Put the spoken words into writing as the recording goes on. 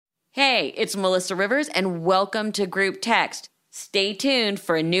Hey, it's Melissa Rivers, and welcome to Group Text. Stay tuned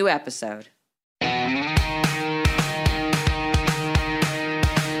for a new episode. Hey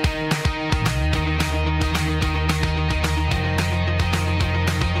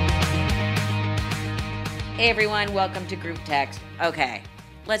everyone, welcome to Group Text. Okay,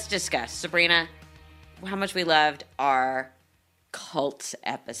 let's discuss, Sabrina, how much we loved our cult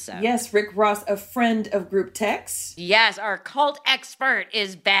episode. Yes, Rick Ross, a friend of Group Text. Yes, our cult expert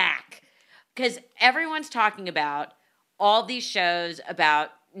is back. Because everyone's talking about all these shows about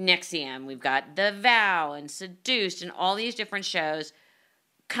NXIVM. We've got The Vow and Seduced and all these different shows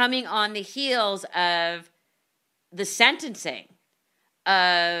coming on the heels of the sentencing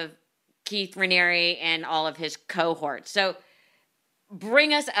of Keith Raniere and all of his cohorts. So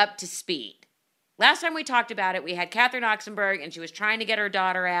bring us up to speed. Last time we talked about it, we had Catherine Oxenberg, and she was trying to get her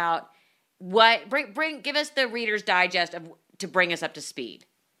daughter out. Give us the Reader's Digest to bring us up to speed.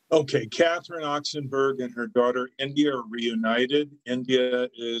 Okay, Catherine Oxenberg and her daughter India are reunited. India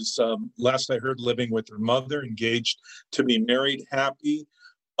is, last I heard, living with her mother, engaged to be married, happy,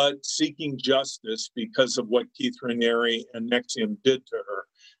 but seeking justice because of what Keith Raniere and NXIVM did to her.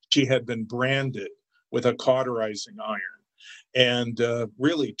 She had been branded with a cauterizing iron and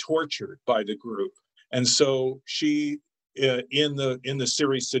really tortured by the group. And so she, in the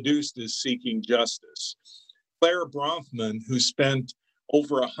series Seduced, is seeking justice. Claire Bronfman, who spent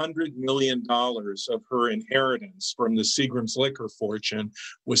over $100 million of her inheritance from the Seagram's liquor fortune,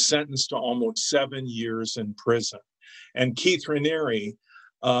 was sentenced to almost 7 years in prison. And Keith Raniere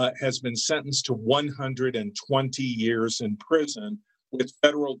has been sentenced to 120 years in prison with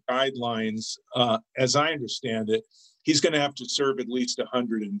federal guidelines. As I understand it, he's going to have to serve at least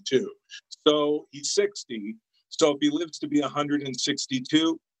 102. So he's 60. So if he lives to be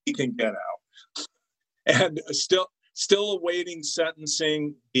 162, he can get out. And still awaiting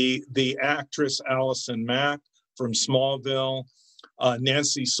sentencing, the actress Allison Mack from Smallville,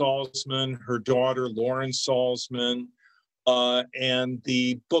 Nancy Salzman, her daughter Lauren Salzman, and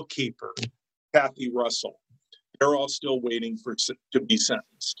the bookkeeper, Kathy Russell. They're all still waiting to be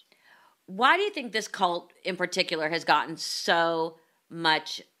sentenced. Why do you think this cult in particular has gotten so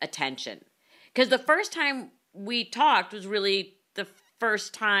much attention? Because the first time we talked was really the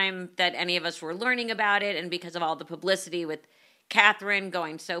first time that any of us were learning about it, and because of all the publicity with Catherine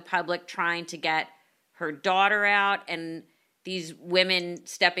going so public, trying to get her daughter out, and these women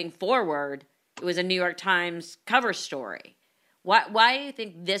stepping forward, it was a New York Times cover story. Why do you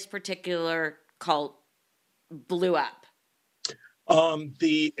think this particular cult blew up?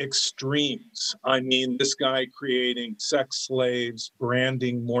 The extremes. I mean, this guy creating sex slaves,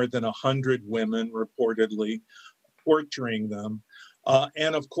 branding more than 100 women reportedly, torturing them.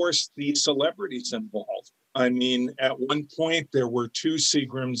 And of course, the celebrities involved. I mean, at one point, there were two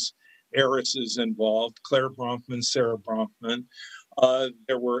Seagram's heiresses involved, Claire Bronfman, Sarah Bronfman.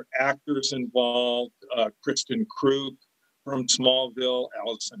 There were actors involved, Kristen Krug from Smallville,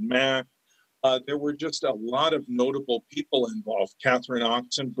 Allison Mack. There were just a lot of notable people involved. Catherine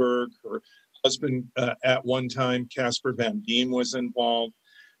Oxenberg, her husband at one time, Casper Van Dien, was involved.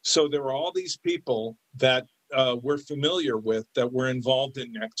 So there were all these people that we're familiar with that were involved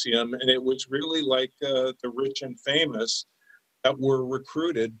in NXIVM, and it was really like the rich and famous that were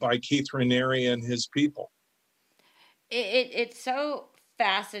recruited by Keith Raniere and his people. It's so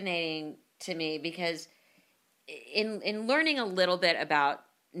fascinating to me because in learning a little bit about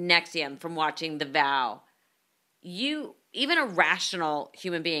NXIVM from watching The Vow, even a rational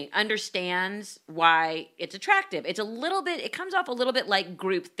human being understands why it's attractive. It comes off a little bit like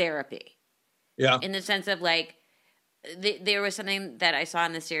group therapy. Yeah. In the sense of like, there was something that I saw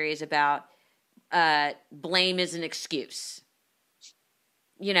in the series about blame is an excuse.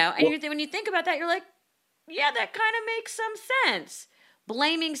 You know, and when you think about that, you're like, yeah, that kind of makes some sense.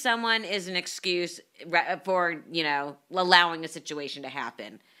 Blaming someone is an excuse for, allowing a situation to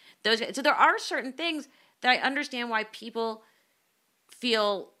happen. So there are certain things that I understand why people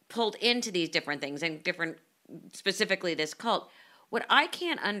feel pulled into these different things and specifically this cult. What I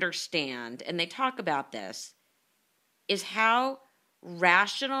can't understand, and they talk about this, is how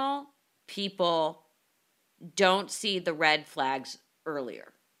rational people don't see the red flags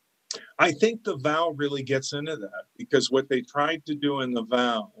earlier. I think The Vow really gets into that, because what they tried to do in The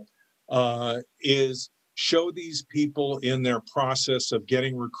Vow is show these people in their process of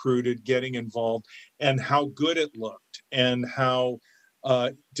getting recruited, getting involved, and how good it looked, and how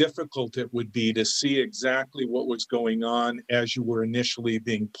difficult it would be to see exactly what was going on as you were initially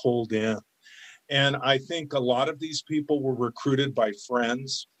being pulled in. And I think a lot of these people were recruited by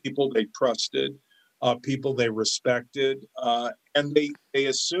friends, people they trusted, people they respected, and they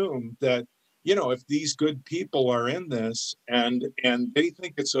assumed that, you know, if these good people are in this and they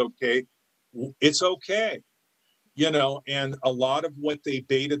think it's okay, it's okay. You know, and a lot of what they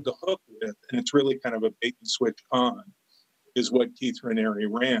baited the hook with, and it's really kind of a bait and switch con, is what Keith Raniere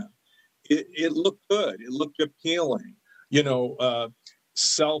ran. It looked good. It looked appealing. You know,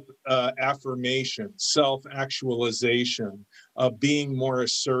 self affirmation, self actualization, being more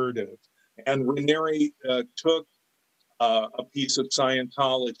assertive. And Raniere took a piece of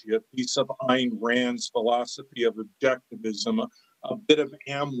Scientology, a piece of Ayn Rand's philosophy of objectivism, a bit of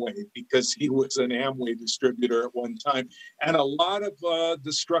Amway, because he was an Amway distributor at one time, and a lot of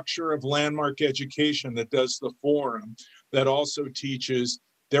the structure of Landmark Education that does the forum, that also teaches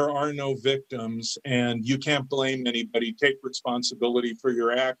there are no victims and you can't blame anybody, take responsibility for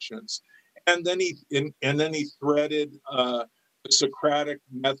your actions. And then he threaded the Socratic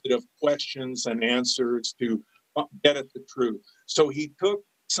method of questions and answers to get at the truth. So he took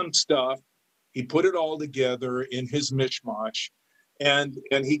some stuff, he put it all together in his mishmash, and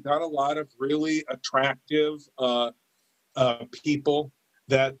he got a lot of really attractive people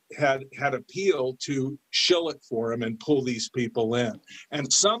that had appeal to shill it for him and pull these people in.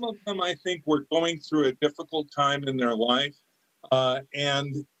 And some of them, I think, were going through a difficult time in their life,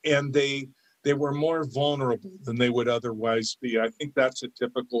 and they were more vulnerable than they would otherwise be. I think that's a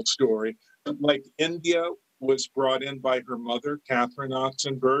typical story. Like India was brought in by her mother, Catherine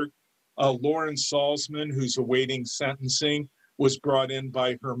Oxenberg. Lauren Salzman, who's awaiting sentencing, was brought in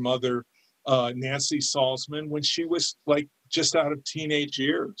by her mother, Nancy Salzman, when she was like just out of teenage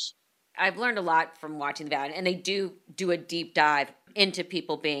years. I've learned a lot from watching The Valley, and they do a deep dive into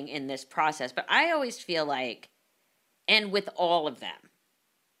people being in this process. But I always feel like, and with all of them,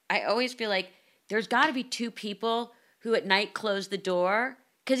 I always feel like there's got to be two people who at night close the door,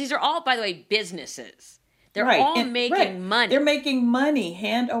 because these are all, by the way, businesses. They're all making money. They're making money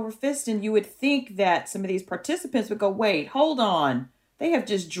hand over fist. And you would think that some of these participants would go, wait, hold on. They have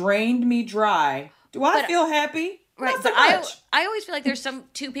just drained me dry. Do I feel happy? Right. Not so but I always feel like there's some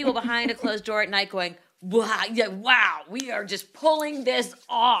two people behind a closed door at night going, wow, we are just pulling this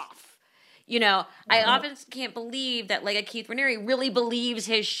off. You know, I often can't believe that like a Keith Raniere really believes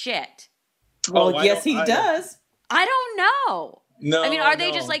his shit. Well, yes, he does. I don't know. No. I mean, are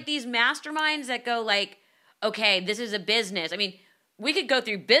they just like these masterminds that go like, okay, this is a business? I mean, we could go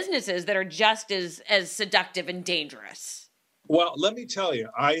through businesses that are just as seductive and dangerous. Well, let me tell you,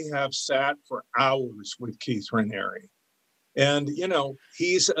 I have sat for hours with Keith Raniere, and you know,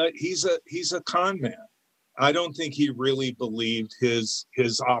 he's a con man. I don't think he really believed his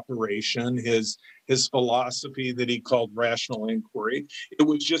operation, his philosophy that he called rational inquiry. It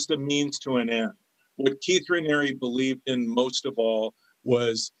was just a means to an end. What Keith Raniere believed in most of all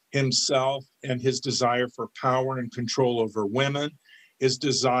was himself and his desire for power and control over women, his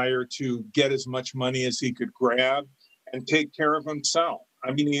desire to get as much money as he could grab and take care of himself.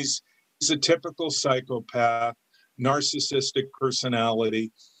 I mean, he's a typical psychopath, narcissistic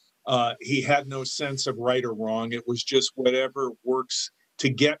personality. He had no sense of right or wrong. It was just whatever works to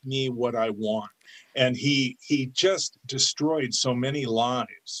get me what I want. And he just destroyed so many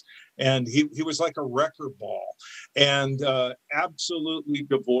lives. And he was like a wrecking ball, and absolutely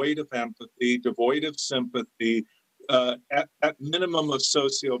devoid of empathy, devoid of sympathy, at minimum a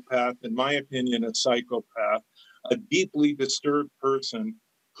sociopath, in my opinion, a psychopath, a deeply disturbed person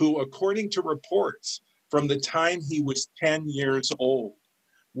who, according to reports, from the time he was 10 years old,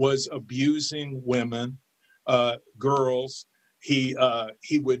 was abusing women, girls. He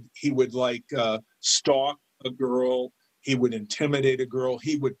would like stalk a girl. He would intimidate a girl.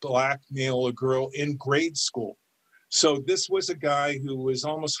 He would blackmail a girl in grade school. So this was a guy who was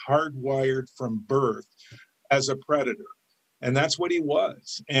almost hardwired from birth as a predator. And that's what he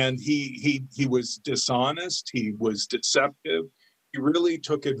was. And he was dishonest. He was deceptive. He really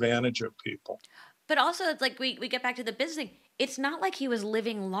took advantage of people. But also, it's like we get back to the business thing. It's not like he was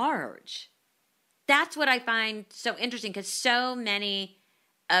living large. That's what I find so interesting, because so many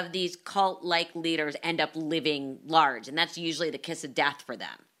of these cult-like leaders end up living large, and that's usually the kiss of death for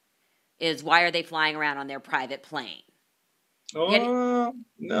them, is why are they flying around on their private plane? Oh,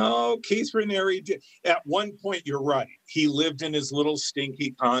 no, Keith Raniere did. At one point, you're right. He lived in his little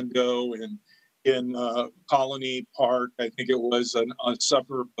stinky condo in Colony Park. I think it was a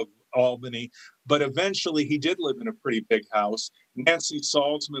suburb of Albany. But eventually, he did live in a pretty big house. Nancy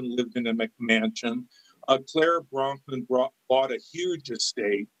Salzman lived in a McMansion. Claire Bronfman bought a huge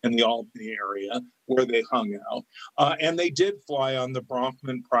estate in the Albany area where they hung out. And they did fly on the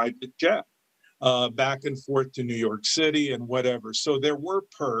Bronfman private jet. back and forth to New York City and whatever. So there were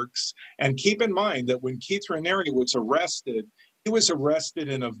perks. And keep in mind that when Keith Raniere was arrested, he was arrested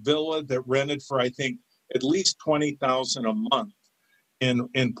in a villa that rented for, I think, at least $20,000 a month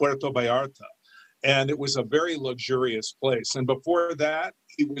in Puerto Vallarta. And it was a very luxurious place. And before that,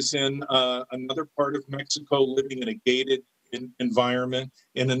 he was in another part of Mexico, living in a gated environment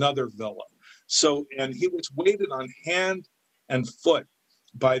in another villa. So, and he was waited on hand and foot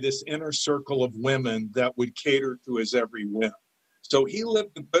by this inner circle of women that would cater to his every whim. So he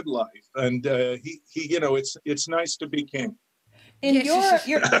lived a good life, and he it's nice to be king. In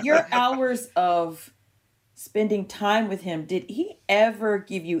your hours of spending time with him, did he ever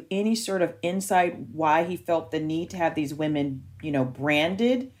give you any sort of insight why he felt the need to have these women,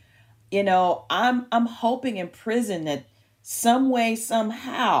 branded? I'm hoping in prison that some way,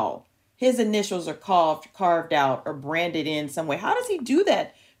 somehow, his initials are carved out or branded in some way. How does he do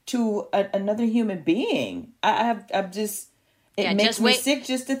that to another human being? It makes me sick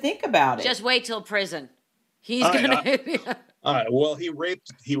just to think about it. Just wait till prison. He's gonna. Well, he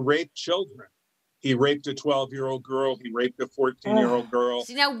raped children. He raped a 12-year-old girl. He raped a 14-year-old girl.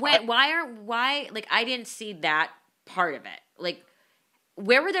 See, now why I didn't see that part of it. Like,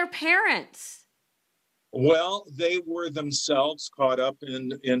 where were their parents? Well, they were themselves caught up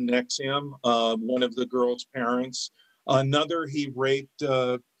in NXIVM, one of the girl's parents. Another he raped,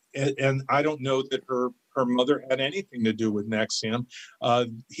 and I don't know that her mother had anything to do with NXIVM.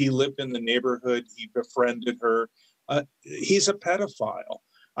 He lived in the neighborhood. He befriended her. He's a pedophile.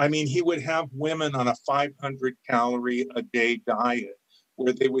 I mean, he would have women on a 500-calorie-a-day diet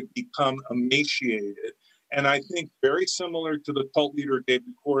where they would become emaciated. And I think very similar to the cult leader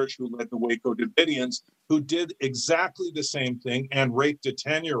David Koresh, who led the Waco Davidians, who did exactly the same thing and raped a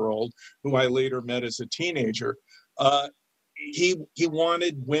 10-year-old, who I later met as a teenager. He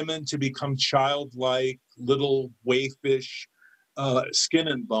wanted women to become childlike, little waifish, skin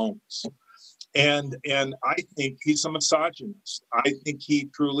and bones. And I think he's a misogynist. I think he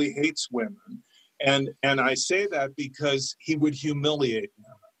truly hates women. And I say that because he would humiliate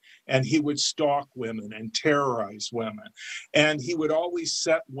women. And he would stalk women and terrorize women. And he would always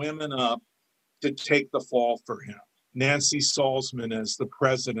set women up to take the fall for him. Nancy Salzman as the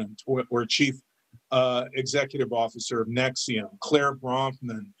president or chief executive officer of NXIVM. Claire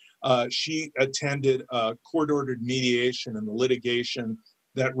Bronfman, she attended a court-ordered mediation in the litigation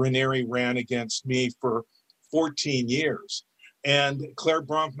that Raniere ran against me for 14 years. And Claire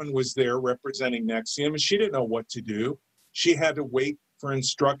Bronfman was there representing NXIVM, and she didn't know what to do. She had to wait for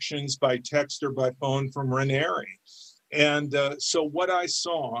instructions by text or by phone from Raniere. And so what I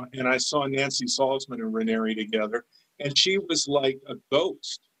saw, and I saw Nancy Salzman and Raniere together, and she was like a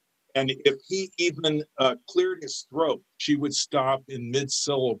ghost. And if he even cleared his throat, she would stop in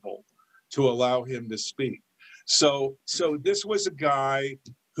mid-syllable to allow him to speak. So this was a guy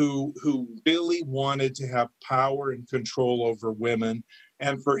who really wanted to have power and control over women.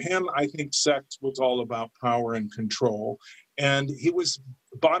 And for him, I think sex was all about power and control. And he was,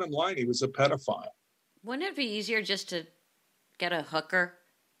 bottom line, he was a pedophile. Wouldn't it be easier just to get a hooker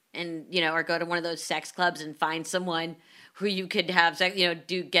and, or go to one of those sex clubs and find someone who you could have sex,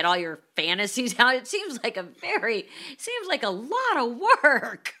 get all your fantasies out? It seems like a lot of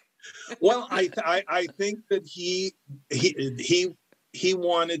work. Well, I think that he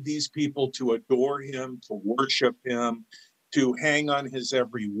wanted these people to adore him, to worship him, to hang on his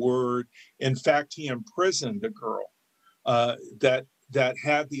every word. In fact, he imprisoned a girl that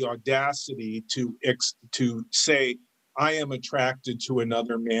had the audacity to say, I am attracted to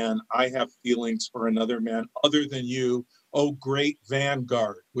another man. I have feelings for another man other than you, oh great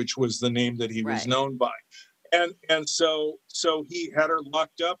Vanguard, which was the name that he was known by. And so he had her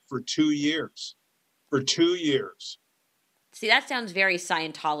locked up for 2 years. For 2 years. See, that sounds very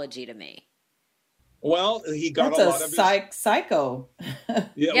Scientology to me. Well, he got That's a lot of psycho.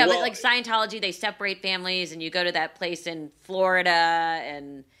 Yeah, but like Scientology, they separate families, and you go to that place in Florida,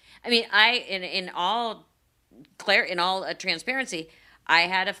 and I mean, in all transparency, I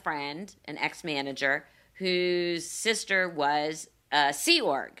had a friend, an ex-manager, whose sister was a Sea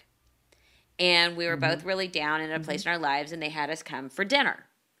Org, and we were both really down in a place in our lives, and they had us come for dinner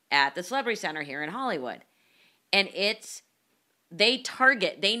at the Celebrity Center here in Hollywood, and they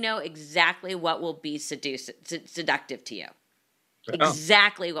know exactly what will be seductive to you.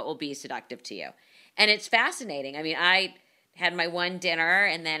 Exactly what will be seductive to you. And it's fascinating. I mean, I had my one dinner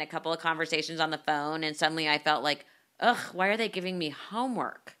and then a couple of conversations on the phone, and suddenly I felt like, ugh, why are they giving me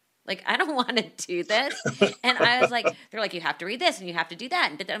homework? Like, I don't want to do this. And I was like, they're like, you have to read this and you have to do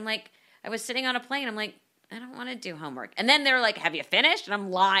that. But then I'm like, I was sitting on a plane. I'm like, I don't want to do homework. And then they're like, have you finished? And I'm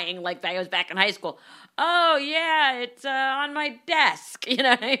lying like I was back in high school. Oh, yeah, it's on my desk. You know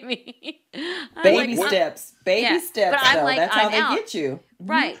what I mean? Baby steps. Baby steps, but I'm though. like, That's how I'm they out. get you.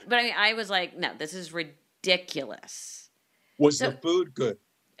 Right. But I mean, I was like, no, this is ridiculous. Was the food good?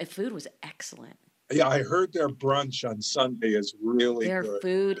 The food was excellent. Yeah, I heard their brunch on Sunday is really good. Their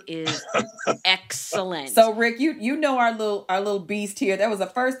food is excellent. So Rick, you know our little beast here. That was the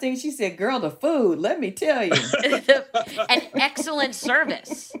first thing she said. Girl, the food. Let me tell you, an excellent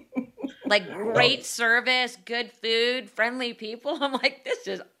service, like great service, good food, friendly people. I'm like, this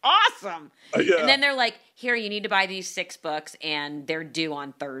is awesome. Yeah. And then they're like, here, you need to buy these 6 books, and they're due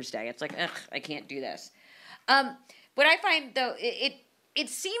on Thursday. It's like, ugh, I can't do this. What I find though, it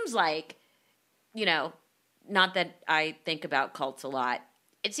seems like, you know, not that I think about cults a lot.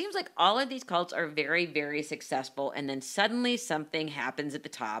 It seems like all of these cults are very, very successful, and then suddenly something happens at the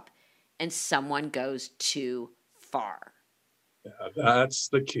top, and someone goes too far. Yeah, that's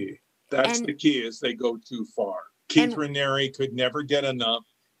the key. The key is they go too far. Keith Raniere could never get enough,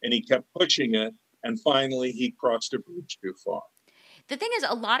 and he kept pushing it, and finally he crossed a bridge too far. The thing is,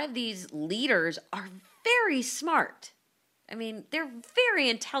 a lot of these leaders are very smart. I mean, they're very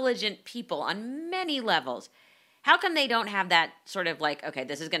intelligent people on many levels. How come they don't have that sort of like, okay,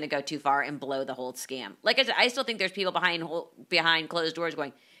 this is going to go too far and blow the whole scam? Like I said, I still think there's people behind closed doors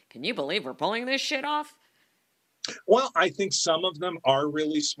going, can you believe we're pulling this shit off? Well, I think some of them are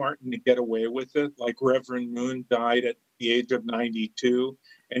really smart and to get away with it. Like Reverend Moon died at the age of 92,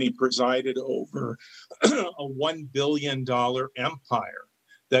 and he presided over a $1 billion empire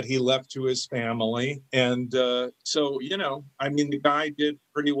that he left to his family. And so, you know, I mean, the guy did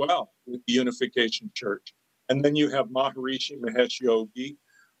pretty well with the Unification Church. And then you have Maharishi Mahesh Yogi,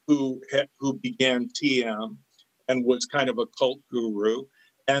 who began TM and was kind of a cult guru.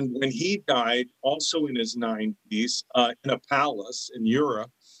 And when he died, also in his 90s, in a palace in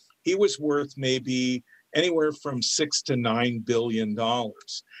Europe, he was worth maybe anywhere from $6 to $9 billion.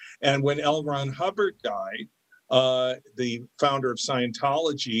 And when L. Ron Hubbard died, the founder of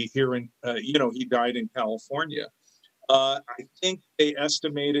Scientology here in, he died in California. I think they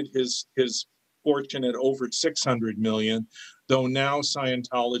estimated his fortune at over 600 million, though now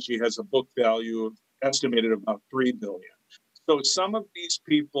Scientology has a book value of estimated about 3 billion. So some of these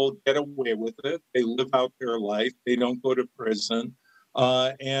people get away with it. They live out their life. They don't go to prison.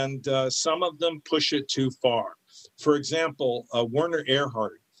 And some of them push it too far. For example, Werner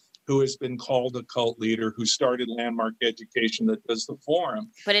Erhard, who has been called a cult leader, who started Landmark Education that does the forum.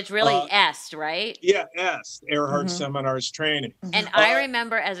 But it's really EST, right? Yeah, EST, Erhard Seminars Training. And I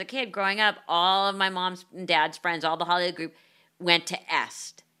remember as a kid growing up, all of my mom's and dad's friends, all the Hollywood group, went to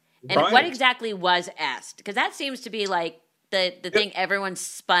EST. And what exactly was EST? Because that seems to be like the thing everyone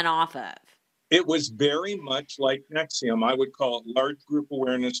spun off of. It was very much like NXIVM. I would call it large group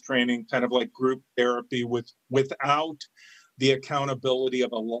awareness training, kind of like group therapy without the accountability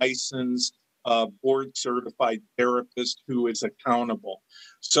of a licensed, board-certified therapist who is accountable.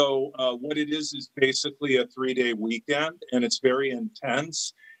 So what it is basically a 3-day weekend, and it's very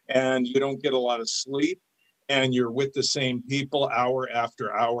intense, and you don't get a lot of sleep, and you're with the same people hour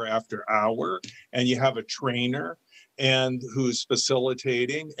after hour after hour, and you have a trainer and who's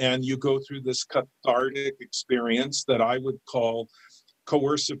facilitating, and you go through this cathartic experience that I would call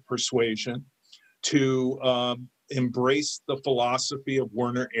coercive persuasion to embrace the philosophy of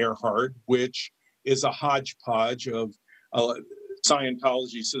Werner Erhard, which is a hodgepodge of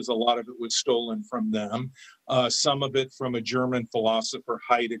Scientology says a lot of it was stolen from them, some of it from a German philosopher,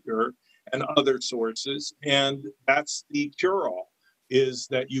 Heidegger, and other sources. And that's the cure-all, is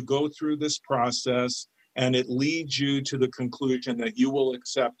that you go through this process and it leads you to the conclusion that you will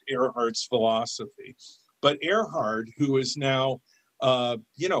accept Erhard's philosophy. But Erhard, who is now, a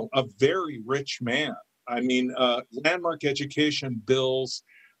very rich man, I mean, Landmark Education bills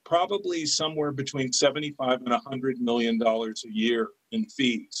probably somewhere between $75 and $100 million a year in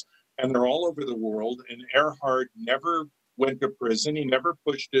fees. And they're all over the world. And Erhard never went to prison. He never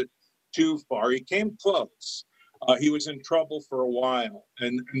pushed it too far. He came close. He was in trouble for a while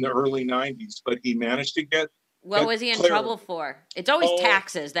in the early 90s, but he managed to get. What was he in trouble for? It's always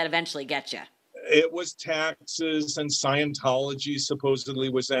taxes that eventually get you. It was taxes, and Scientology supposedly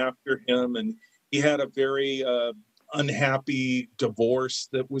was after him. And he had a very unhappy divorce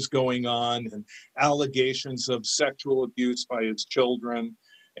that was going on, and allegations of sexual abuse by his children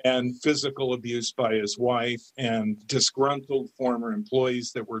and physical abuse by his wife, and disgruntled former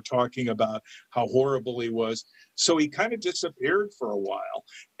employees that were talking about how horrible he was. So he kind of disappeared for a while,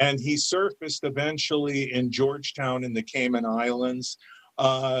 and he surfaced eventually in Georgetown in the Cayman Islands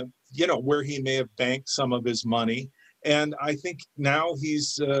where he may have banked some of his money. And I think now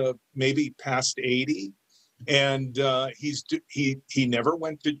he's maybe past 80, and he never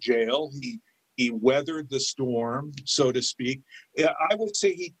went to jail. He weathered the storm, so to speak. I would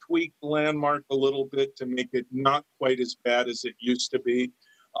say he tweaked Landmark a little bit to make it not quite as bad as it used to be,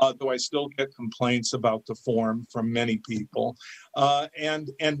 though I still get complaints about the form from many people.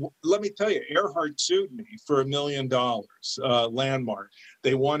 And let me tell you, Earhart sued me for $1 million, Landmark.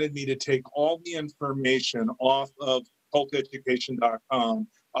 They wanted me to take all the information off of culteducation.com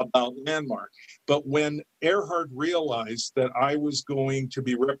about Landmark. But when Earhart realized that I was going to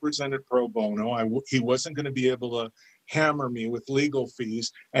be represented pro bono, he wasn't going to be able to hammer me with legal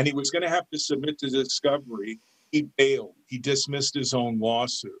fees, and he was going to have to submit to discovery, he bailed. He dismissed his own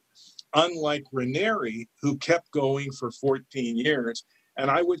lawsuit. Unlike Raniere, who kept going for 14 years, and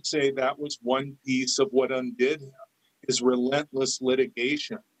I would say that was one piece of what undid him, his relentless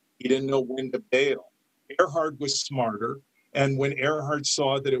litigation. He didn't know when to bail. Earhart was smarter. And when Earhart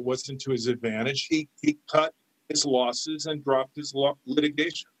saw that it wasn't to his advantage, he cut his losses and dropped his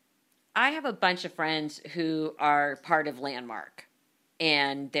litigation. I have a bunch of friends who are part of Landmark,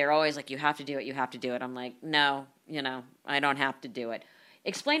 and they're always like, you have to do it, you have to do it. I'm like, no, I don't have to do it.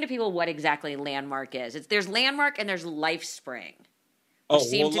 Explain to people what exactly Landmark is. There's Landmark and there's LifeSpring, which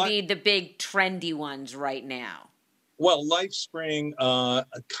seem to be the big trendy ones right now. Well, LifeSpring,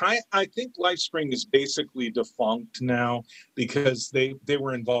 I think LifeSpring is basically defunct now because they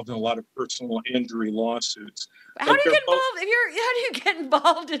were involved in a lot of personal injury lawsuits. How do you get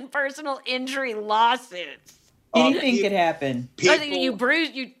involved in personal injury lawsuits? Anything could happen.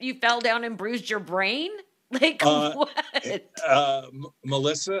 You fell down and bruised your brain? Like what?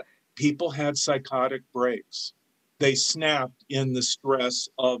 Melissa, people had psychotic breaks. They snapped in the stress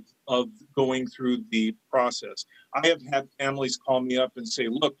of going through the process. I have had families call me up and say,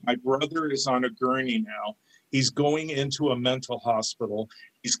 look, my brother is on a gurney now. He's going into a mental hospital.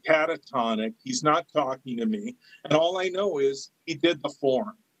 He's catatonic. He's not talking to me. And all I know is he did the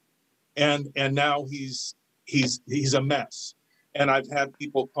form. And now he's a mess. And I've had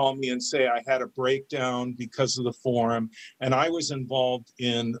people call me and say, I had a breakdown because of the forum. And I was involved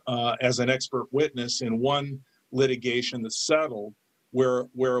in, as an expert witness in one litigation that settled where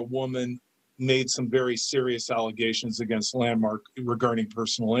a woman made some very serious allegations against Landmark regarding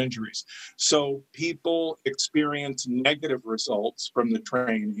personal injuries. So people experience negative results from the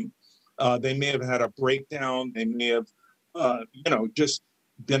training. They may have had a breakdown. They may have, just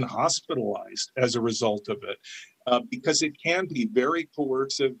been hospitalized as a result of it, because it can be very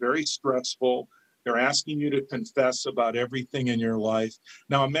coercive, very stressful. They're asking you to confess about everything in your life.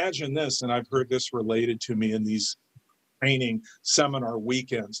 Now imagine this, and I've heard this related to me in these training seminar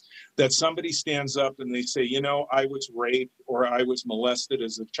weekends, that somebody stands up and they say, I was raped or I was molested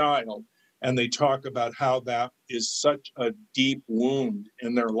as a child. And they talk about how that is such a deep wound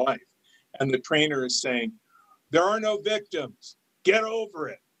in their life. And the trainer is saying, there are no victims. Get over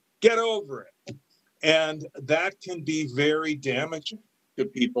it. Get over it. And that can be very damaging to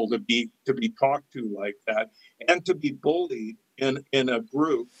people to be talked to like that, and to be bullied in a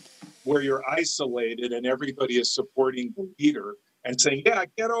group where you're isolated and everybody is supporting the leader and saying, yeah,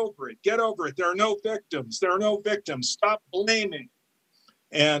 get over it. Get over it. There are no victims. There are no victims. Stop blaming.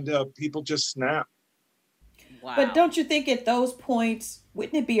 And people just snap. Wow. But don't you think at those points,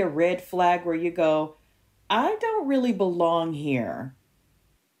 wouldn't it be a red flag where you go, I don't really belong here?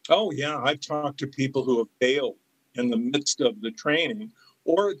 Oh, yeah. I've talked to people who have bailed in the midst of the training,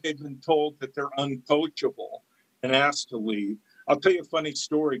 or they've been told that they're uncoachable and asked to leave. I'll tell you a funny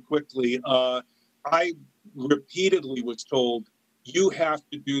story quickly. I repeatedly was told, you have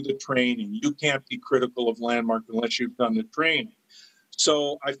to do the training. You can't be critical of Landmark unless you've done the training.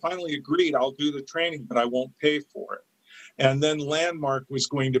 So I finally agreed, I'll do the training, but I won't pay for it. And then Landmark was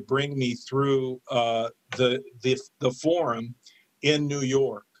going to bring me through the forum in New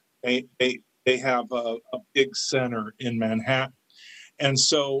York. They have a big center in Manhattan. And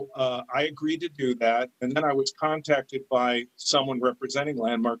so I agreed to do that. And then I was contacted by someone representing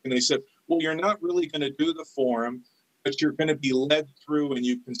Landmark, and they said, well, you're not really going to do the forum, but you're going to be led through and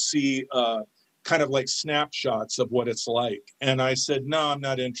you can see kind of like snapshots of what it's like. And I said, no, I'm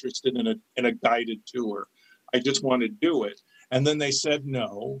not interested in a guided tour. I just want to do it. And then they said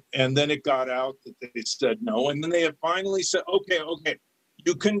no. And then it got out that they said no. And then they had finally said, okay,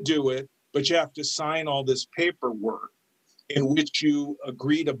 you can do it, but you have to sign all this paperwork in which you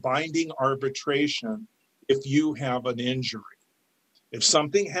agree to binding arbitration if you have an injury. If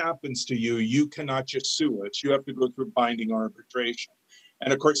something happens to you, you cannot just sue us. You have to go through binding arbitration.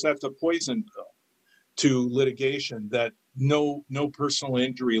 And of course, that's a poison pill to litigation, that no personal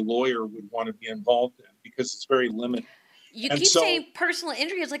injury lawyer would want to be involved in, because it's very limited. You And keep so, saying personal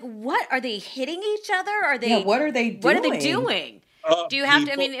injury. It's like, what are they hitting each other? Are Yeah, they? what are they What are they doing? doing? Do you have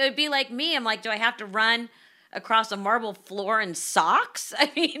to? I people, mean, it would be like me. I'm like, do I have to run across a marble floor in socks?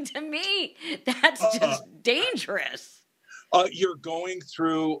 I mean, to me, that's uh, just dangerous. you're going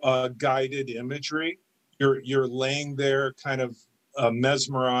through guided imagery. You're laying there, kind of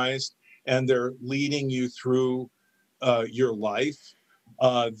mesmerized, and they're leading you through your life.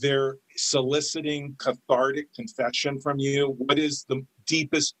 They're soliciting cathartic confession from you. What is the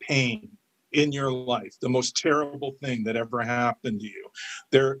deepest pain in your life, the most terrible thing that ever happened to you?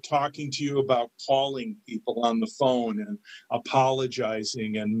 They're talking to you about calling people on the phone and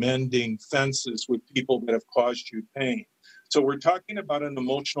apologizing and mending fences with people that have caused you pain. So we're talking about an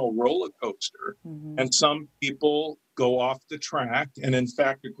emotional roller coaster, and some people go off the track. And in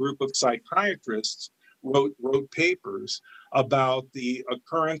fact, a group of psychiatrists wrote papers about the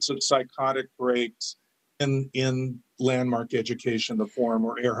occurrence of psychotic breaks in Landmark Education, the Forum,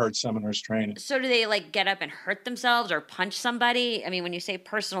 or Earhart Seminars training. So do they like get up and hurt themselves or punch somebody? I mean, when you say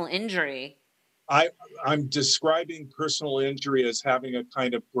personal injury, I'm describing personal injury as having a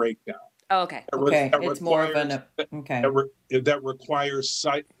kind of breakdown. oh, okay. Okay, it's more of an okay. That requires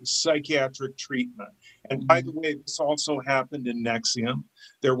psychiatric treatment. And by the way, this also happened in NXIVM.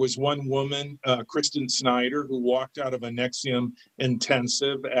 There was one woman, Kristen Snyder, who walked out of a NXIVM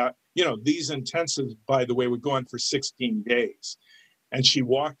intensive. These intensives, by the way, would go on for 16 days. And she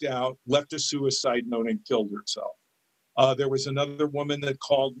walked out, left a suicide note, and killed herself. There was another woman that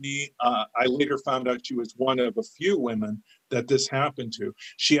called me. I later found out she was one of a few women that this happened to.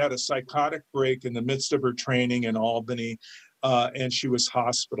 She had a psychotic break in the midst of her training in Albany, and she was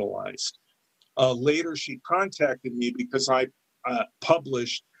hospitalized. Later, she contacted me because I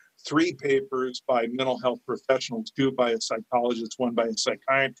published 3 papers by mental health professionals, 2 by a psychologist, 1 by a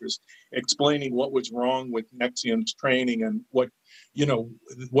psychiatrist, explaining what was wrong with NXIVM's training and what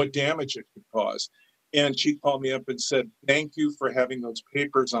damage it could cause. And she called me up and said, thank you for having those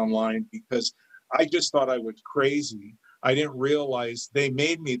papers online, because I just thought I was crazy. I didn't realize they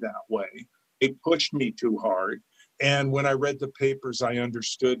made me that way. They pushed me too hard. And when I read the papers, I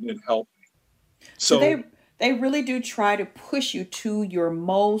understood, and it helped me. So they really do try to push you to your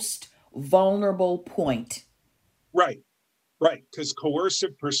most vulnerable point. Right. Because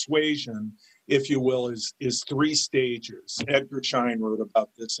coercive persuasion, if you will, is 3 stages. Edgar Schein wrote about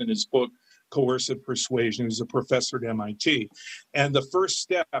this in his book, Coercive Persuasion. He's a professor at MIT. And the first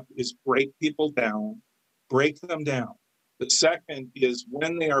step is break people down, break them down. The second is,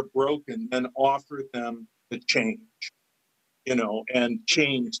 when they are broken, then offer them the change, and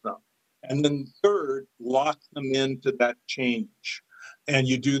change them. And then third, lock them into that change. And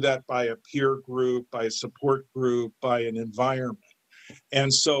you do that by a peer group, by a support group, by an environment.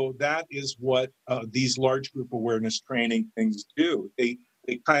 And so that is what these large group awareness training things do. They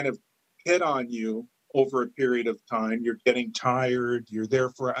kind of hit on you over a period of time. You're getting tired. You're there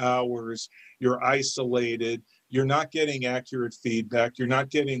for hours. You're isolated. You're not getting accurate feedback. You're not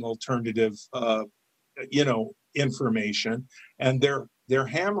getting alternative, information. And they're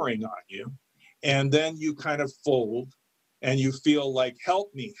hammering on you. And then you kind of fold, and you feel like,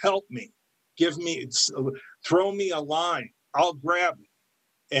 help me, throw me a line. I'll grab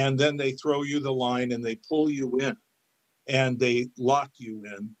it. And then they throw you the line, and they pull you in, and they lock you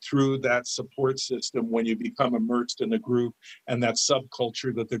in through that support system when you become immersed in the group and that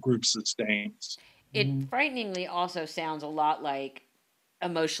subculture that the group sustains. It frighteningly also sounds a lot like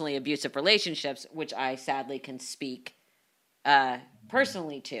emotionally abusive relationships, which I sadly can speak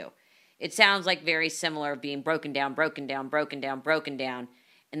personally to. It sounds like very similar, being broken down,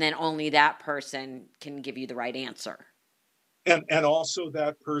 and then only that person can give you the right answer. And also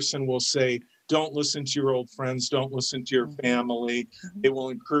that person will say, don't listen to your old friends, don't listen to your family. They will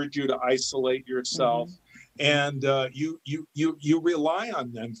encourage you to isolate yourself. And you rely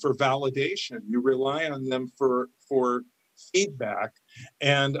on them for validation. You rely on them for feedback.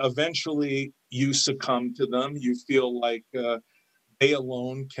 And eventually you succumb to them. You feel like they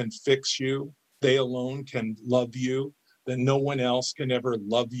alone can fix you. They alone can love you. That no one else can ever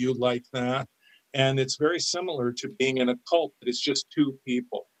love you like that. And it's very similar to being in a cult, but it's just 2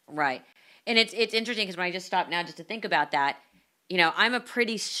 people. Right. And it's interesting, because when I just stopped now just to think about that, I'm a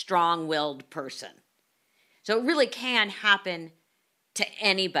pretty strong-willed person. So it really can happen to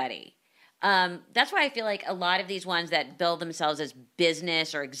anybody. That's why I feel like a lot of these ones that bill themselves as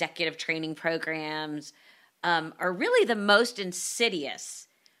business or executive training programs are really the most insidious,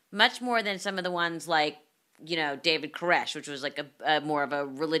 much more than some of the ones like, David Koresh, which was like a more of a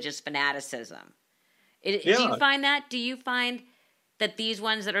religious fanaticism. Do you find that? Do you find that these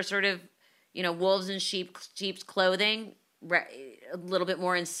ones that are sort of, wolves in sheep's clothing, a little bit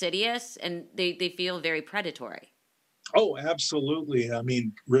more insidious, and they feel very predatory? Oh, absolutely. I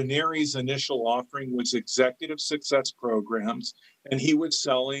mean, Ranieri's initial offering was executive success programs, and he was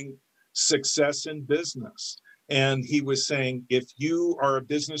selling success in business. And he was saying, if you are a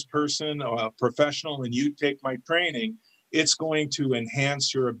business person, a professional, and you take my training, it's going to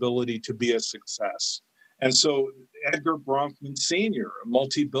enhance your ability to be a success. And so Edgar Bronfman Sr., a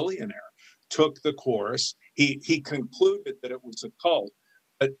multi-billionaire, took the course. He concluded that it was a cult,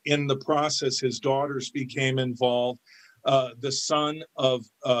 but in the process, his daughters became involved. The son of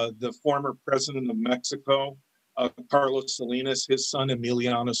the former president of Mexico, Carlos Salinas, his son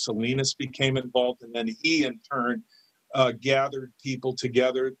Emiliano Salinas became involved, and then he in turn gathered people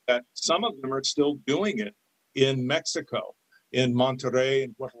together that some of them are still doing it in Mexico, in Monterrey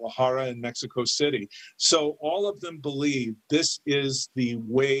and Guadalajara and Mexico City. So all of them believe this is the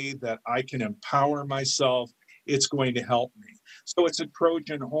way that I can empower myself. It's going to help me. So it's a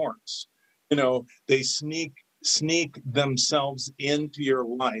Trojan horse. They sneak themselves into your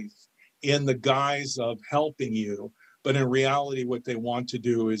life in the guise of helping you, but in reality what they want to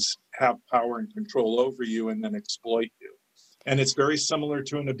do is have power and control over you and then exploit you. And it's very similar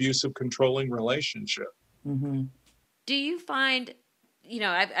to an abusive, controlling relationship. Mm-hmm. Do you find,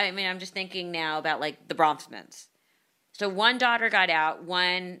 I'm just thinking now about like the Bronfmans. So one daughter got out,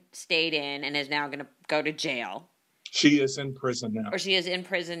 one stayed in and is now going to go to jail. She is in prison now. Or she is in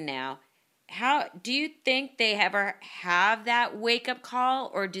prison now. How do you think they ever have that wake-up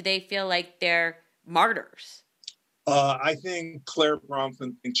call, or do they feel like they're martyrs? I think Claire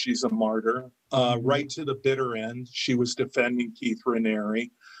Bronfman thinks she's a martyr. Right to the bitter end, she was defending Keith Raniere.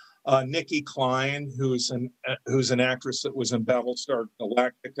 Nikki Klein, who's an actress that was in Battlestar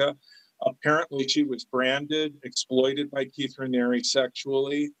Galactica, apparently she was branded, exploited by Keith Raniere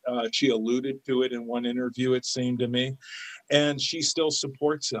sexually. She alluded to it in one interview, it seemed to me, and she still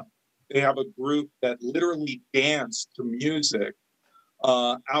supports him. They have a group that literally danced to music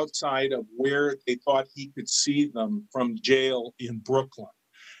outside of where they thought he could see them from jail in Brooklyn.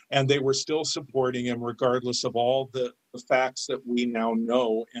 And they were still supporting him regardless of all the facts that we now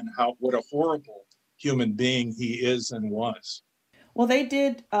know and what a horrible human being he is and was. Well, they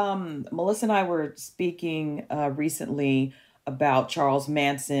did. Melissa and I were speaking recently about Charles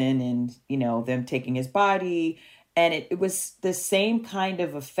Manson and, them taking his body. And it was the same kind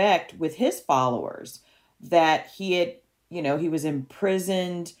of effect with his followers, that he had, he was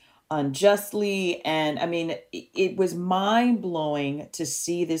imprisoned unjustly. And I mean, it was mind blowing to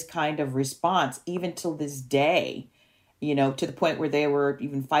see this kind of response, even till this day, to the point where they were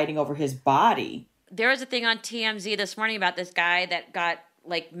even fighting over his body. There was a thing on TMZ this morning about this guy that got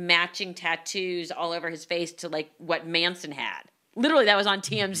like matching tattoos all over his face to like what Manson had. Literally, that was on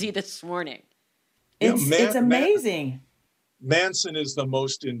TMZ this morning. It's amazing. Manson is the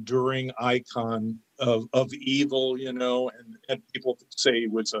most enduring icon of evil, and people say he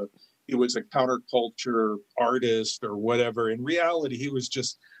was a counterculture artist or whatever. In reality, he was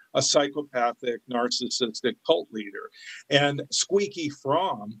just a psychopathic, narcissistic cult leader. And Squeaky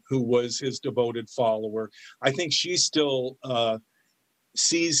Fromm, who was his devoted follower, I think she still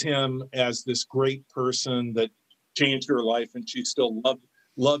sees him as this great person that changed her life, and she still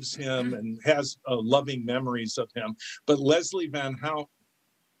loves him and has loving memories of him. But Leslie Van Houten,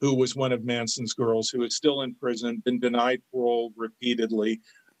 who was one of Manson's girls, who is still in prison, been denied parole repeatedly,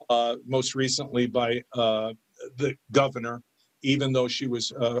 most recently by the governor, even though she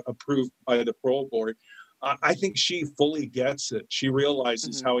was approved by the parole board. I think she fully gets it. She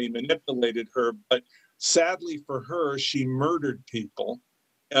realizes how he manipulated her, but sadly for her, she murdered people,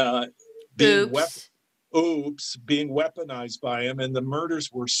 being weaponized by him, and the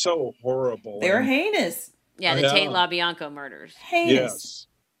murders were so horrible. They're heinous. Yeah, the Tate LaBianca murders. Heinous. Yes.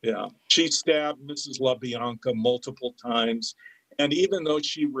 Yeah. She stabbed Mrs. LaBianca multiple times. And even though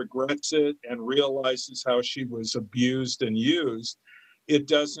she regrets it and realizes how she was abused and used, it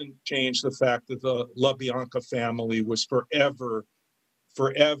doesn't change the fact that the LaBianca family was forever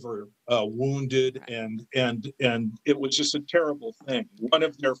wounded, and it was just a terrible thing. One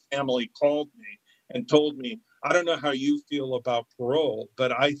of their family called me and told me, I don't know how you feel about parole,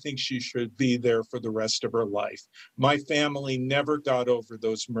 but I think she should be there for the rest of her life. My family never got over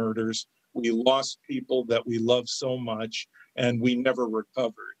those murders. We lost people that we love so much, and we never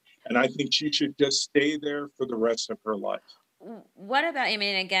recovered. And I think she should just stay there for the rest of her life. What about,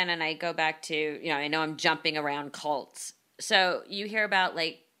 again, and I go back to, I know I'm jumping around cults. So you hear about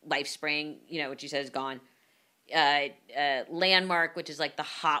like LifeSpring, which you said is gone. Landmark, which is like the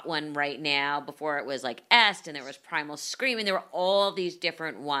hot one right now. Before it was like Est, and there was Primal Scream, and there were all these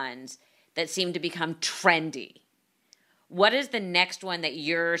different ones that seem to become trendy. What is the next one that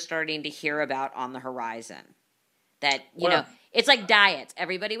you're starting to hear about on the horizon? That, know, it's like diets.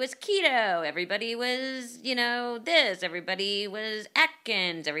 Everybody was keto. Everybody was, this. Everybody was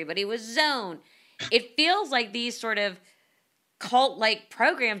Atkins. Everybody was Zone. It feels like these sort of cult-like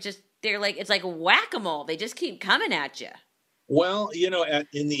programs it's like whack-a-mole. They just keep coming at you. Well, in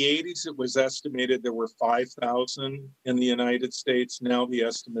the 80s, it was estimated there were 5,000 in the United States. Now the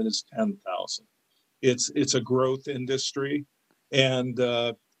estimate is 10,000. It's a growth industry. And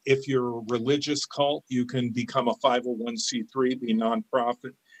if you're a religious cult, you can become a 501c3, be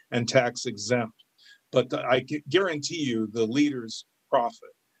nonprofit and tax exempt. But I guarantee you the leaders profit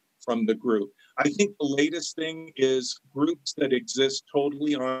from the group. I think the latest thing is groups that exist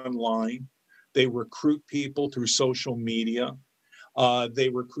totally online. They recruit people through social media. They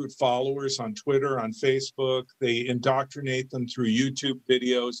recruit followers on Twitter, on Facebook. They indoctrinate them through YouTube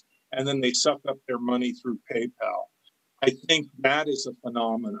videos, and then they suck up their money through PayPal. I think that is a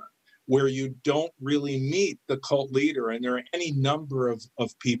phenomenon where you don't really meet the cult leader, and there are any number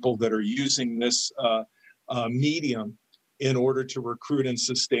of people that are using this medium in order to recruit and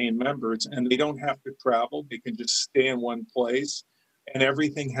sustain members, and they don't have to travel. They can just stay in one place, and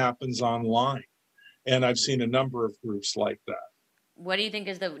everything happens online. And I've seen a number of groups like that. What do you think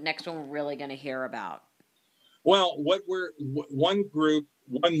is the next one we're really going to hear about? Well, one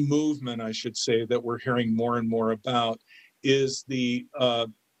movement, I should say, that we're hearing more and more about is the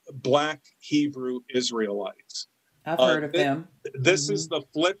Black Hebrew Israelites. I've heard of them. This is the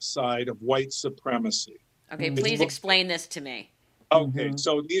flip side of white supremacy. Okay, please explain this to me. Okay,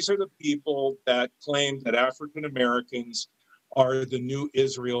 so these are the people that claim that African Americans are the new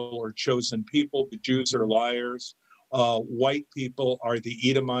Israel or chosen people. The Jews are liars. White people are the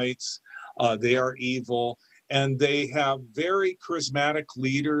Edomites. They are evil. And they have very charismatic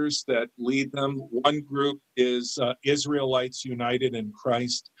leaders that lead them. One group is Israelites United in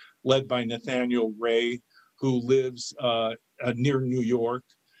Christ, led by Nathaniel Ray, who lives near New York.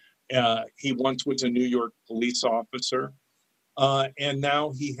 He once was a New York police officer. And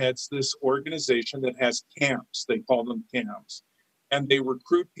now he heads this organization that has camps. They call them camps. And they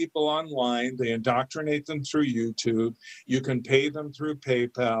recruit people online. They indoctrinate them through YouTube. You can pay them through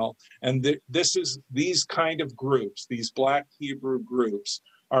PayPal. And these kind of groups, these Black Hebrew groups,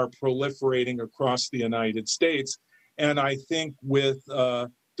 are proliferating across the United States. And I think with the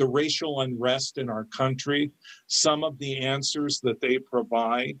racial unrest in our country, some of the answers that they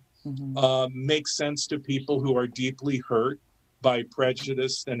provide make sense to people who are deeply hurt by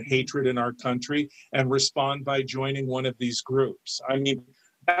prejudice and hatred in our country, and respond by joining one of these groups. I mean,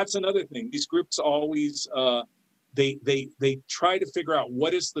 that's another thing. These groups always, they try to figure out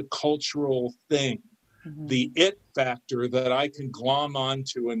what is the cultural thing, the it factor that I can glom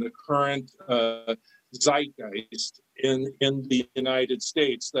onto in the current zeitgeist in the United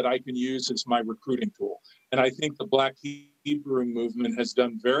States that I can use as my recruiting tool. And I think the Black Hebrew movement has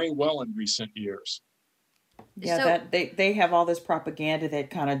done very well in recent years. Yeah, so, that they have all this propaganda that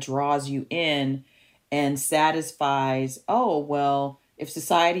kind of draws you in and satisfies, oh, well, if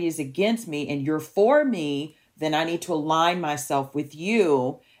society is against me and you're for me, then I need to align myself with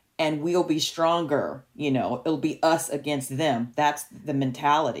you and we'll be stronger. It'll be us against them. That's the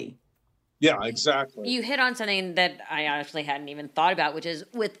mentality. Yeah, exactly. You hit on something that I actually hadn't even thought about, which is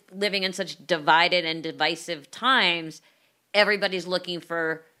with living in such divided and divisive times, everybody's looking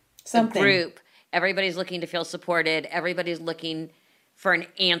for something. A group. Everybody's looking to feel supported. Everybody's looking for an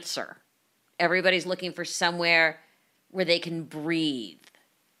answer. Everybody's looking for somewhere where they can breathe.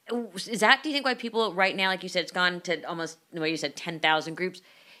 Is that, do you think, why people right now, like you said, it's gone to almost, the way you said, 10,000 groups?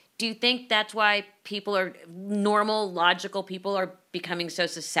 Do you think that's why people are, normal, logical people are becoming so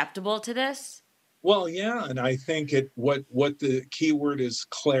susceptible to this? Well, yeah, and I think what the key word is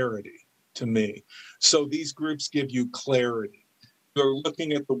clarity to me. So these groups give you clarity. They're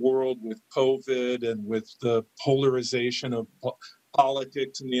looking at the world with COVID and with the polarization of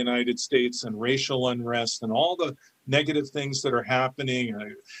politics in the United States and racial unrest and all the negative things that are happening,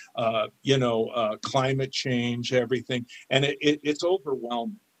 climate change, everything. And it's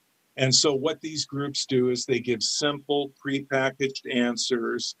overwhelming. And so what these groups do is they give simple, prepackaged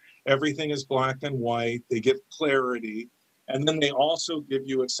answers. Everything is black and white. They give clarity. And then they also give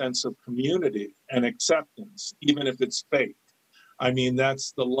you a sense of community and acceptance, even if it's fake. I mean,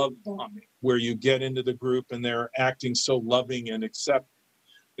 that's the love bombing, where you get into the group and they're acting so loving and accepting.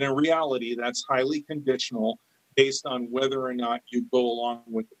 And in reality, that's highly conditional based on whether or not you go along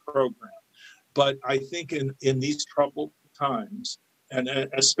with the program. But I think in these troubled times, and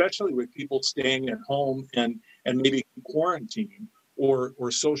especially with people staying at home and maybe quarantine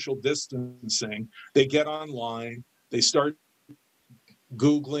or social distancing, they get online, they start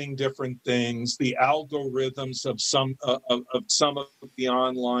Googling different things. The algorithms of some of the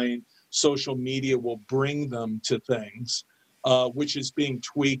online social media will bring them to things, which is being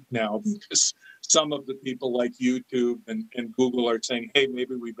tweaked now because some of the people like YouTube and Google are saying, hey,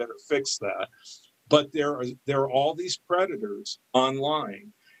 maybe we better fix that. But there are all these predators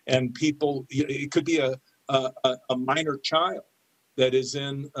online, and people, it could be a minor child that is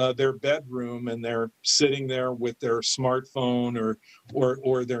in their bedroom and they're sitting there with their smartphone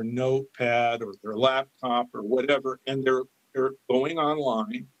or their notepad or their laptop or whatever, and they're going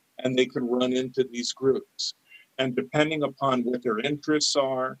online and they can run into these groups. And depending upon what their interests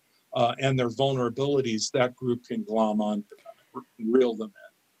are and their vulnerabilities, that group can glom onto them, reel them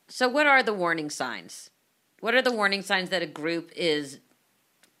in. So what are the warning signs? What are the warning signs that a group is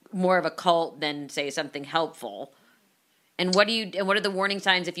more of a cult than, say, something helpful? And what are the warning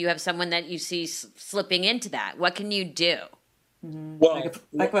signs if you have someone that you see slipping into that? What can you do? Mm-hmm. Well,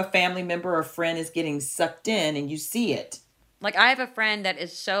 like if a family member or friend is getting sucked in and you see it. Like I have a friend that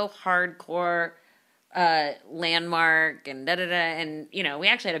is so hardcore Landmark and da-da-da. And, we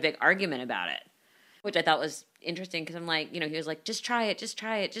actually had a big argument about it, which I thought was interesting because I'm like, he was like, just try it, just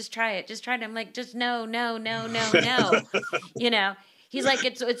try it, just try it, just try it. I'm like, just no. He's like,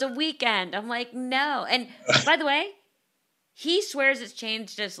 it's a weekend. I'm like, no. And by the way, he swears it's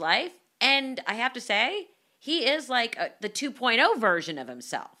changed his life. And I have to say, he is like the 2.0 version of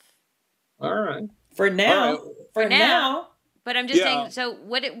himself. All right. For now. For now. But I'm just saying, so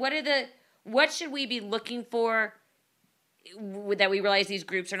what should we be looking for that we realize these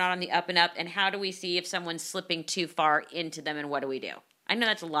groups are not on the up and up? And how do we see if someone's slipping too far into them, and what do we do? I know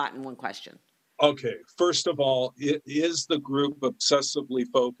that's a lot in one question. Okay. First of all, is the group obsessively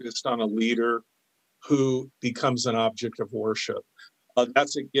focused on a leader who becomes an object of worship?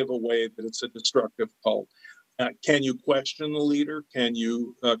 That's a giveaway that it's a destructive cult. Can you question the leader? Can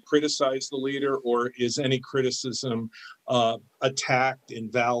you criticize the leader? Or is any criticism attacked,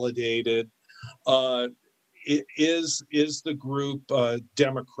 invalidated? Is the group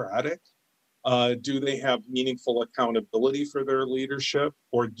democratic? Do they have meaningful accountability for their leadership,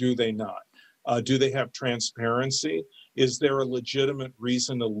 or do they not? Do they have transparency? Is there a legitimate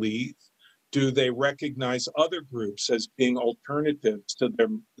reason to leave? Do they recognize other groups as being alternatives to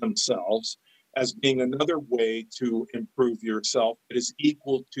themselves, as being another way to improve yourself that is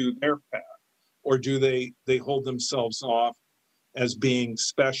equal to their path? Or do they hold themselves off as being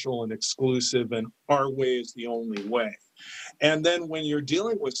special and exclusive, and our way is the only way? And then when you're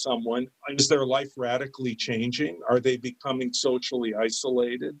dealing with someone, is their life radically changing? Are they becoming socially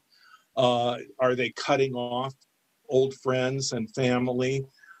isolated? Are they cutting off old friends and family?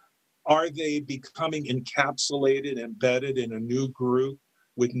 Are they becoming encapsulated, embedded in a new group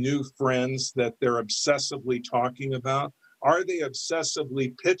with new friends that they're obsessively talking about? Are they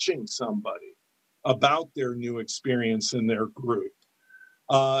obsessively pitching somebody about their new experience in their group?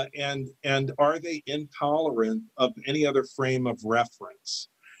 And are they intolerant of any other frame of reference?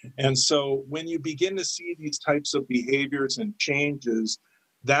 And so when you begin to see these types of behaviors and changes,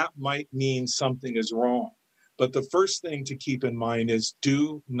 that might mean something is wrong. But the first thing to keep in mind is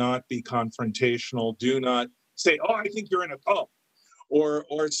do not be confrontational. Do not say, oh, I think you're in a cult. Or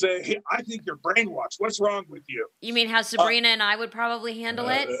say, hey, I think you're brainwashed. What's wrong with you? You mean how Sabrina and I would probably handle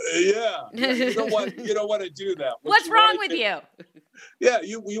it? Yeah. You don't want to do that. What's wrong with you? Yeah,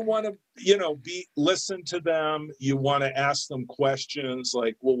 you want to, listen to them. You want to ask them questions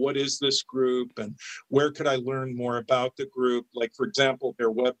like, well, what is this group? And where could I learn more about the group? Like, for example,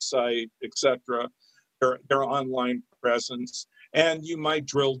 their website, etc., their online presence. And you might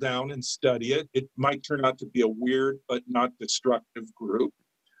drill down and study it. It might turn out to be a weird but not destructive group.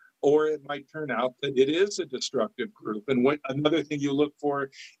 Or it might turn out that it is a destructive group. And another thing you look for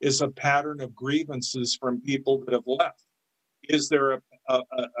is a pattern of grievances from people that have left. Is there a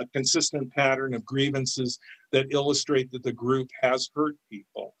consistent pattern of grievances that illustrate that the group has hurt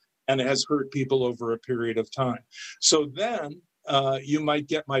people and has hurt people over a period of time? So then you might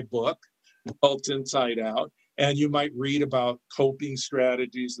get my book, Cults Inside Out, and you might read about coping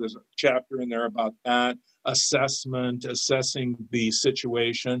strategies. There's a chapter in there about that, assessing the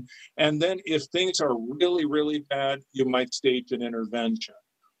situation. And then if things are really, really bad, you might stage an intervention.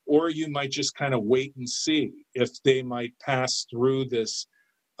 Or you might just kind of wait and see if they might pass through this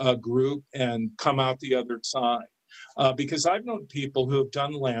group and come out the other side. Because I've known people who have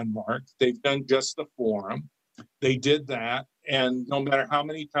done Landmark. They've done just the forum. They did that, and no matter how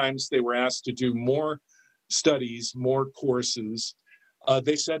many times they were asked to do more studies, more courses,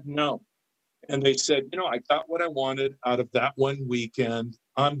 they said no. And they said, I got what I wanted out of that one weekend.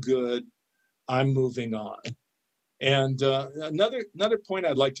 I'm good. I'm moving on. And another point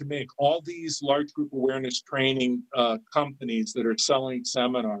I'd like to make, all these large group awareness training companies that are selling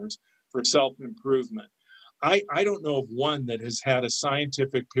seminars for self-improvement, I don't know of one that has had a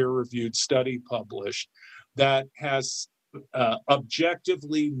scientific peer-reviewed study published that has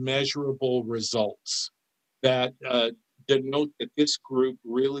objectively measurable results that denote that this group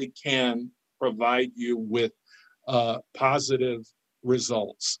really can provide you with positive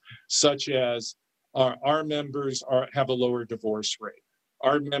results, such as our members have a lower divorce rate.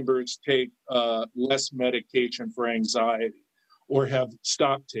 Our members take less medication for anxiety or have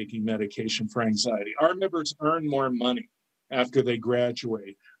stopped taking medication for anxiety. Our members earn more money after they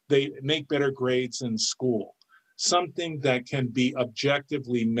graduate. They make better grades in school, something that can be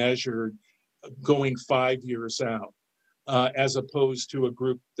objectively measured going 5 years out, as opposed to a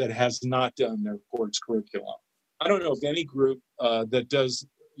group that has not done their course curriculum. I don't know of any group that does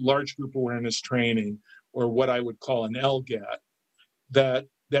large group awareness training, or what I would call an LGAT, that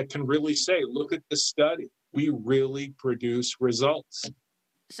can really say, look at this study. We really produce results.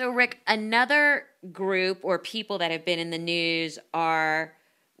 So, Rick, another group or people that have been in the news are,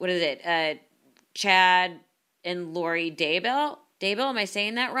 Chad and Lori Daybell? Daybell, am I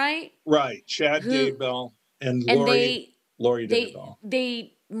saying that right? Right. Chad Daybell and Lori Daybell.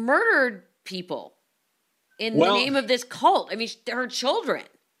 They murdered people in the name of this cult. I mean, her children.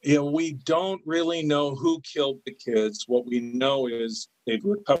 We don't really know who killed the kids. What we know is they've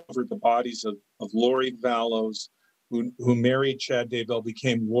recovered the bodies of Lori Vallows, who married Chad Daybell,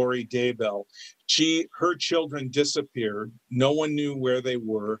 became Lori Daybell. Her children disappeared. No one knew where they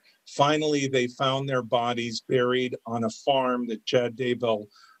were. Finally, they found their bodies buried on a farm that Chad Daybell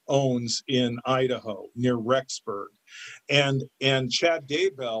owns in Idaho near Rexburg. And Chad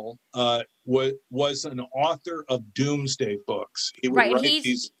Daybell was an author of doomsday books. He would write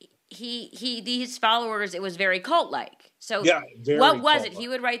these followers, it was very cult-like. So yeah, what was it? He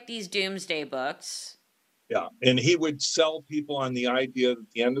would write these doomsday books. Yeah, and he would sell people on the idea that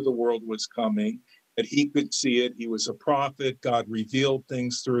the end of the world was coming, that he could see it. He was a prophet. God revealed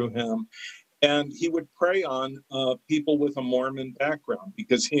things through him. And he would prey on people with a Mormon background,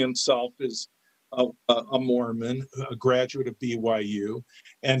 because he himself is a Mormon, a graduate of BYU.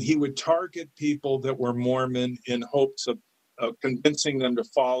 And he would target people that were Mormon in hopes of convincing them to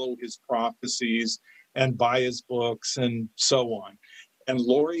follow his prophecies and buy his books and so on. And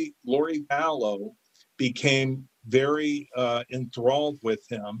Lori Vallow became very enthralled with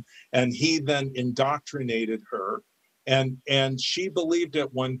him, and he then indoctrinated her. And she believed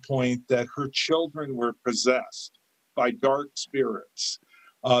at one point that her children were possessed by dark spirits.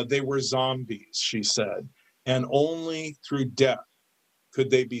 They were zombies, she said, and only through death could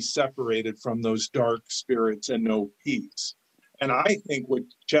they be separated from those dark spirits and know peace. And I think what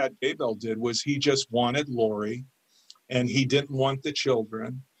Chad Daybell did was he just wanted Lori, and he didn't want the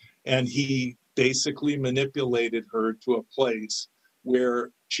children, and he basically manipulated her to a place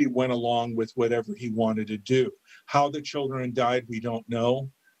where she went along with whatever he wanted to do. How the children died, we don't know.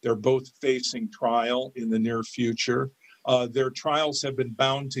 They're both facing trial in the near future. Their trials have been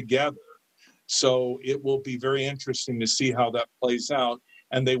bound together. So it will be very interesting to see how that plays out.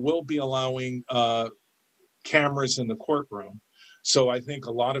 And they will be allowing cameras in the courtroom. So I think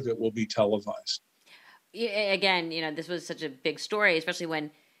a lot of it will be televised. Again, this was such a big story, especially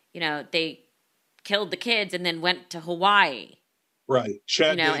when, they killed the kids and then went to Hawaii. Right.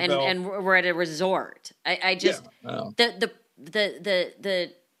 Chad Daybell, and we're at a resort. I just,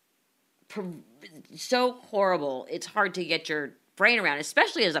 the so horrible. It's hard to get your brain around,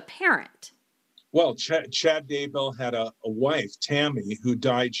 especially as a parent. Well, Chad Daybell had a wife, Tammy, who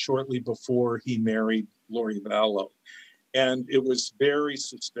died shortly before he married Lori Vallow. And it was very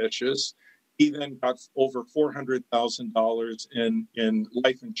suspicious. He then got over $400,000 in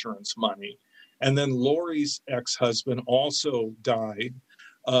life insurance money. And then Lori's ex-husband also died,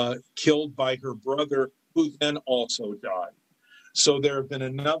 killed by her brother, who then also died. So there have been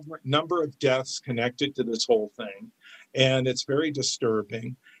a number of deaths connected to this whole thing, and it's very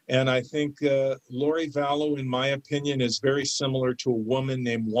disturbing. And I think Lori Vallow, in my opinion, is very similar to a woman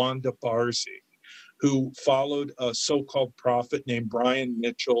named Wanda Barzee, who followed a so-called prophet named Brian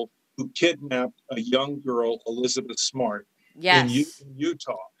Mitchell, who kidnapped a young girl, Elizabeth Smart, in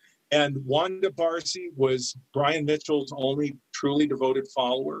Utah. And Wanda Barzee was Brian Mitchell's only truly devoted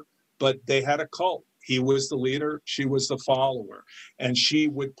follower, but they had a cult. He was the leader, she was the follower. And she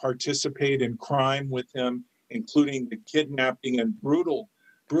would participate in crime with him including the kidnapping and brutal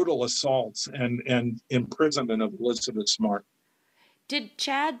assaults and imprisonment of Elizabeth Smart. Did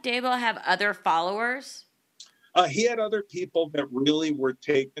Chad Daybell have other followers? He had other people that really were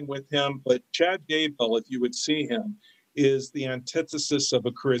taken with him, but Chad Daybell, if you would see him, is the antithesis of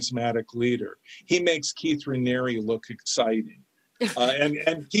a charismatic leader. He makes Keith Raniere look exciting.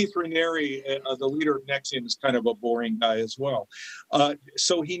 And Keith Raniere, the leader of NXIVM, is kind of a boring guy as well.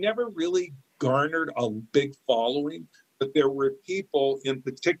 So he never really garnered a big following, but there were people in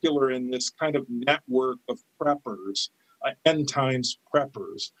particular in this kind of network of preppers, end times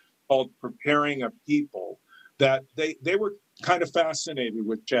preppers, called Preparing a People, that they were kind of fascinated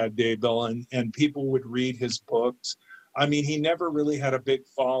with Chad Daybell, and people would read his books. I mean, he never really had a big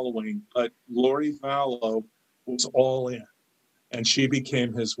following, but Lori Vallow was all in, and she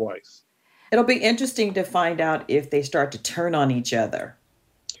became his wife. It'll be interesting to find out if they start to turn on each other.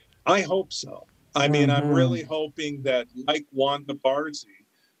 I hope so. I mean, I'm really hoping that, like Wanda Barzee,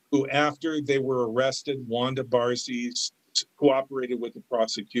 who after they were arrested, Wanda Barzee cooperated with the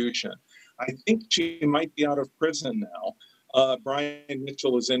prosecution. I think she might be out of prison now. Brian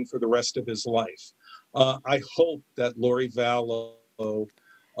Mitchell is in for the rest of his life. I hope that Lori Vallow,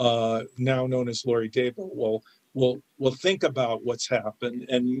 now known as Lori Daybell, will think about what's happened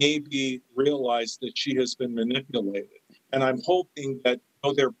and maybe realize that she has been manipulated. And I'm hoping that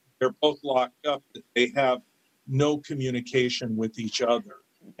they're both locked up, that they have no communication with each other,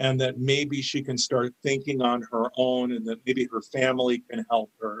 and that maybe she can start thinking on her own, and that maybe her family can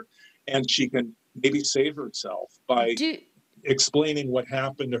help her, and she can maybe save herself by explaining what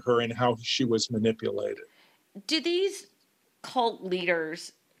happened to her and how she was manipulated. Do these cult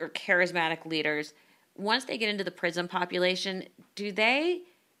leaders or charismatic leaders, once they get into the prison population, do they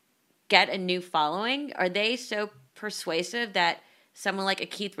get a new following? Are they so persuasive that someone like a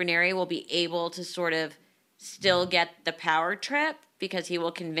Keith Raniere will be able to sort of still get the power trip because he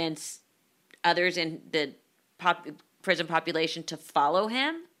will convince others in the prison population to follow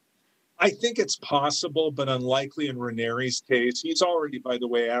him? I think it's possible, but unlikely in Raniere's case. He's already, by the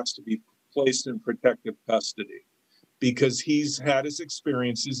way, asked to be placed in protective custody because he's had his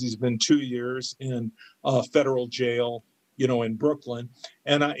experiences. He's been 2 years in federal jail, in Brooklyn.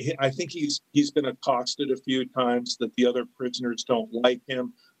 And I think he's been accosted a few times, that the other prisoners don't like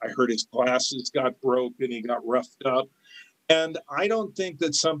him. I heard his glasses got broken. He got roughed up. And I don't think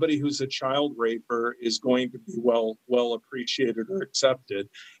that somebody who's a child raper is going to be well appreciated or accepted.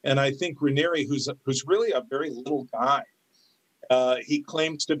 And I think Raniere, who's really a very little guy, he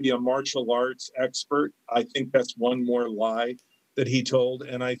claims to be a martial arts expert. I think that's one more lie that he told.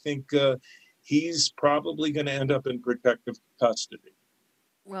 And I think he's probably going to end up in protective custody.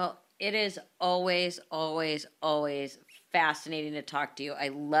 Well, it is always, always, always fascinating to talk to you. I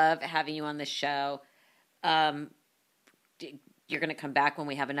love having you on the show. You're going to come back when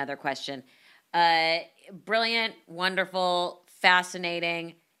we have another question. Brilliant, wonderful,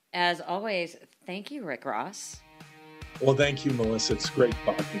 fascinating. As always, thank you, Rick Ross. Well, thank you, Melissa. It's great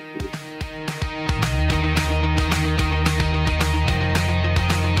talking to you.